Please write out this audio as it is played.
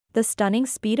The stunning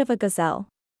speed of a gazelle.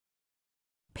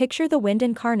 Picture the wind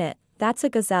incarnate, that's a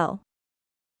gazelle.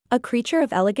 A creature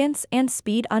of elegance and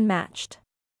speed unmatched.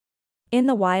 In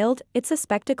the wild, it's a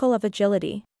spectacle of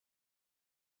agility.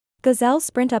 Gazelles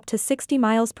sprint up to 60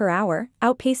 miles per hour,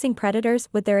 outpacing predators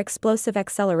with their explosive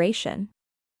acceleration.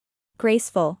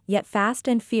 Graceful, yet fast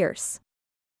and fierce.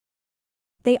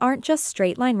 They aren't just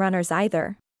straight-line runners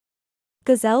either.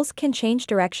 Gazelles can change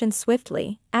direction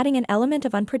swiftly, adding an element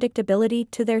of unpredictability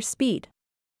to their speed.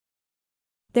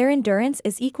 Their endurance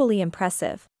is equally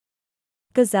impressive.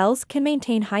 Gazelles can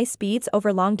maintain high speeds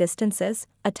over long distances,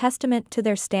 a testament to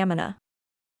their stamina.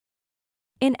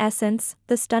 In essence,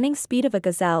 the stunning speed of a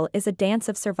gazelle is a dance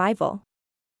of survival.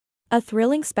 A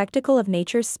thrilling spectacle of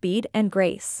nature's speed and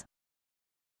grace.